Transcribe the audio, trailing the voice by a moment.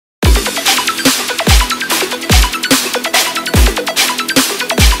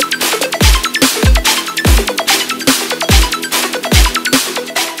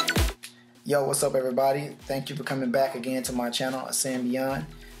Yo, what's up everybody? Thank you for coming back again to my channel, Ascend Beyond.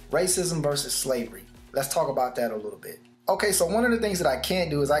 Racism versus slavery. Let's talk about that a little bit. Okay, so one of the things that I can't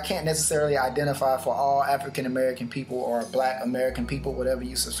do is I can't necessarily identify for all African American people or Black American people, whatever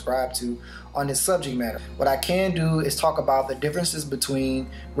you subscribe to, on this subject matter. What I can do is talk about the differences between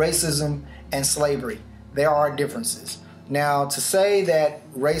racism and slavery. There are differences. Now, to say that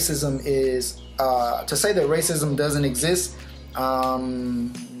racism doesn't exist,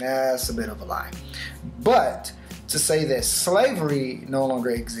 that's a bit of a lie. But to say that slavery no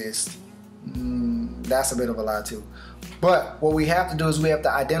longer exists, that's a bit of a lie too. But what we have to do is we have to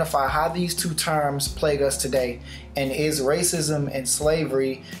identify how these two terms plague us today. And is racism and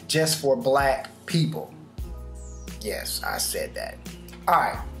slavery just for Black people? Yes, I said that. All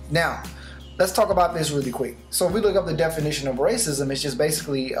right, now let's talk about this really quick. So if we look up the definition of racism, it's just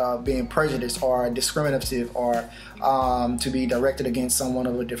basically being prejudiced or discriminative or to be directed against someone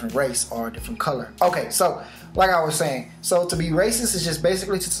of a different race or a different color. Okay, so like I was saying, so to be racist is just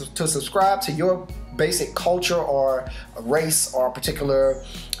basically to subscribe to your basic culture or a race or a particular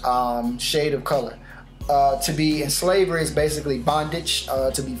shade of color. To be in slavery is basically bondage,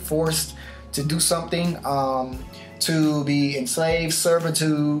 to be forced to do something, to be enslaved,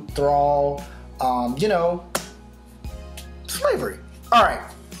 servitude, thrall, slavery. All right.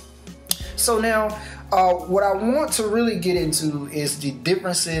 So now, what I want to really get into is the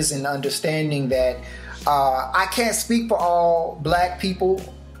differences in understanding that I can't speak for all Black people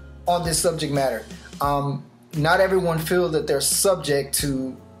on this subject matter. Not everyone feels that they're subject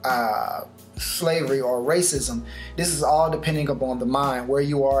to slavery or racism. This is all depending upon the mind, where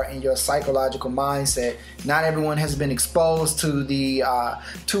you are in your psychological mindset. Not everyone has been exposed to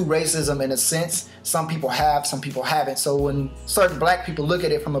racism in a sense. Some people have, some people haven't. So when certain Black people look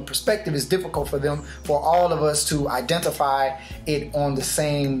at it from a perspective, it's difficult for all of us to identify it on the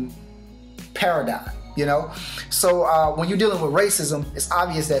same paradigm. So when you're dealing with racism, it's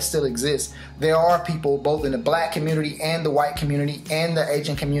obvious that still exists. There are people both in the Black community and the white community and the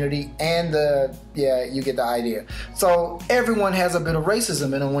Asian community and you get the idea. So everyone has a bit of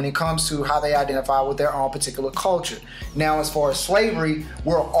racism in them when it comes to how they identify with their own particular culture. Now, as far as slavery,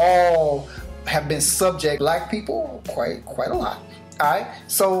 we're all have been subject, Black people, quite a lot. All right.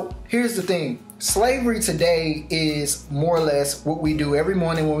 So here's the thing. Slavery today is more or less what we do every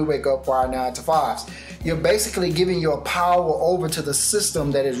morning when we wake up for our 9 to 5s. You're basically giving your power over to the system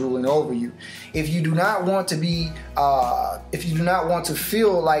that is ruling over you. If you do not want to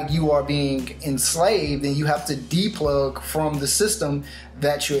feel like you are being enslaved, then you have to deplug from the system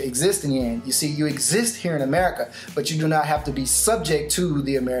that you're existing in. You see, you exist here in America, but you do not have to be subject to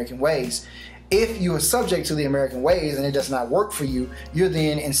the American ways. If you are subject to the American ways and it does not work for you, you're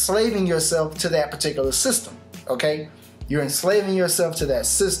then enslaving yourself to that particular system, okay? You're enslaving yourself to that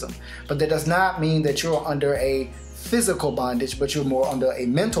system. But that does not mean that you're under a physical bondage, but you're more under a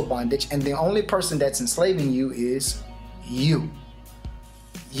mental bondage, and the only person that's enslaving you is you.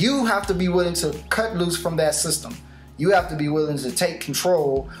 You have to be willing to cut loose from that system. You have to be willing to take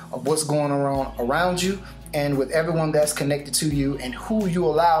control of what's going on around you and with everyone that's connected to you and who you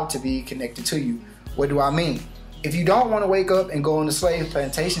allow to be connected to you. What do I mean? If you don't want to wake up and go into slave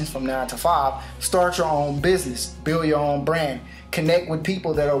plantations from 9 to 5, start your own business, build your own brand, connect with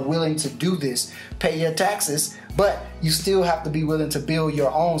people that are willing to do this, pay your taxes, but you still have to be willing to build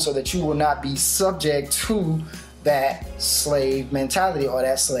your own so that you will not be subject to that slave mentality or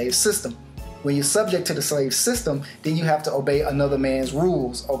that slave system. When you're subject to the slave system, then you have to obey another man's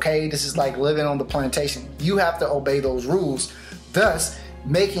rules, okay? This is like living on the plantation. You have to obey those rules, thus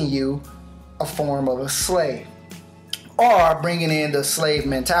making you a form of a slave, or bringing in the slave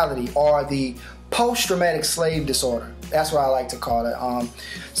mentality or the post-traumatic slave disorder. That's what I like to call it.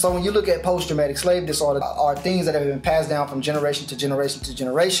 So when you look at post-traumatic slave disorder, are things that have been passed down from generation to generation to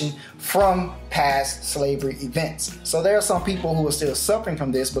generation from past slavery events. So there are some people who are still suffering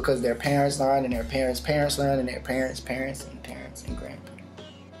from this because their parents learned and their parents' parents learned and their parents' parents and parents and grandparents.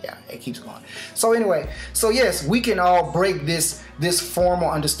 Yeah, it keeps going. So anyway, so yes, we can all break this formal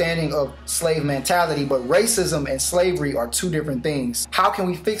understanding of slave mentality, but racism and slavery are two different things. How can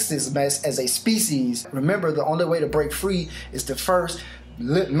we fix this mess as a species? Remember, the only way to break free is to first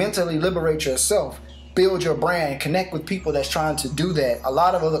mentally liberate yourself, build your brand, connect with people that's trying to do that. A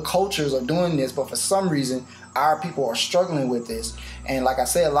lot of other cultures are doing this, but for some reason, our people are struggling with this. And like I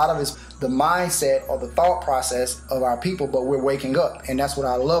said, a lot of it's the mindset or the thought process of our people, but we're waking up. And that's what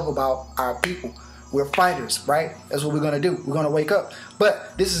I love about our people. We're fighters, right? That's what we're going to do. We're going to wake up.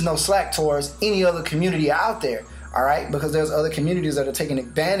 But this is no slack towards any other community out there, all right? Because there's other communities that are taking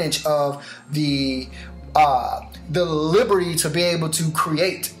advantage of the liberty to be able to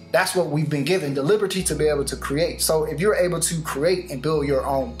create That's what we've been given, the liberty to be able to create. So if you're able to create and build your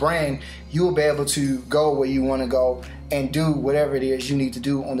own brand, you will be able to go where you want to go and do whatever it is you need to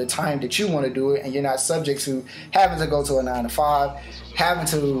do on the time that you want to do it, and you're not subject to having to go to a 9-to-5, having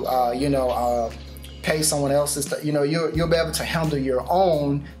to pay someone else's stuff. You'll be able to handle your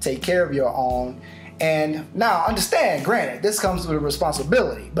own, take care of your own. And now understand, granted, this comes with a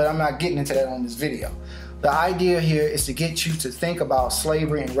responsibility, but I'm not getting into that on this video. The idea here is to get you to think about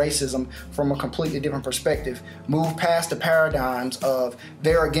slavery and racism from a completely different perspective. Move past the paradigms of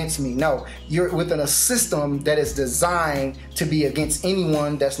they're against me. No, you're within a system that is designed to be against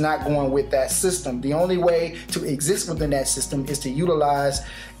anyone that's not going with that system. The only way to exist within that system is to utilize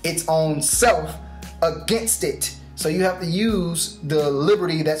its own self against it. So you have to use the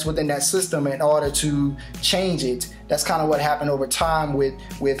liberty that's within that system in order to change it. That's kind of what happened over time with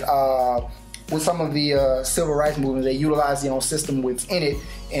some of the civil rights movements. They utilize their own system within it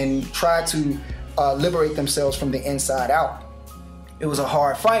and try to liberate themselves from the inside out. It was a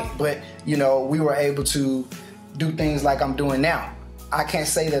hard fight, but we were able to do things like I'm doing now. I can't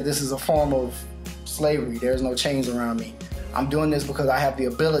say that this is a form of slavery. There's no chains around me. I'm doing this because I have the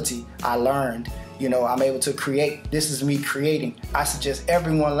ability. I learned. I'm able to create. This is me creating. I suggest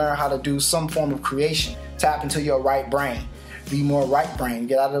everyone learn how to do some form of creation. Tap into your right brain. Be more right brain.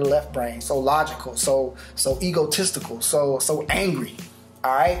 Get out of the left brain. So logical, so egotistical, so angry.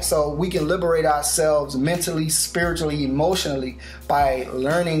 All right, so we can liberate ourselves mentally, spiritually, emotionally by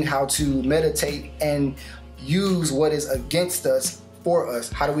learning how to meditate and use what is against us for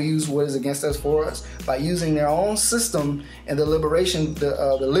us. How do we use what is against us for us? By using their own system and the liberation,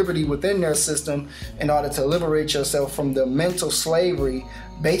 the liberty within their system in order to liberate yourself from the mental slavery.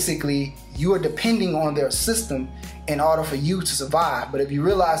 Basically, you are depending on their system in order for you to survive. But if you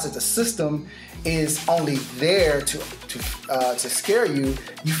realize that the system is only there to scare you,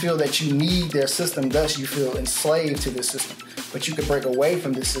 you feel that you need their system, thus you feel enslaved to the system. But you can break away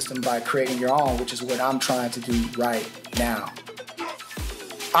from this system by creating your own, which is what I'm trying to do right now.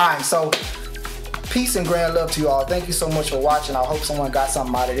 Alright, so peace and grand love to you all. Thank you so much for watching. I hope someone got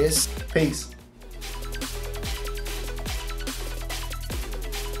something out of this. Peace.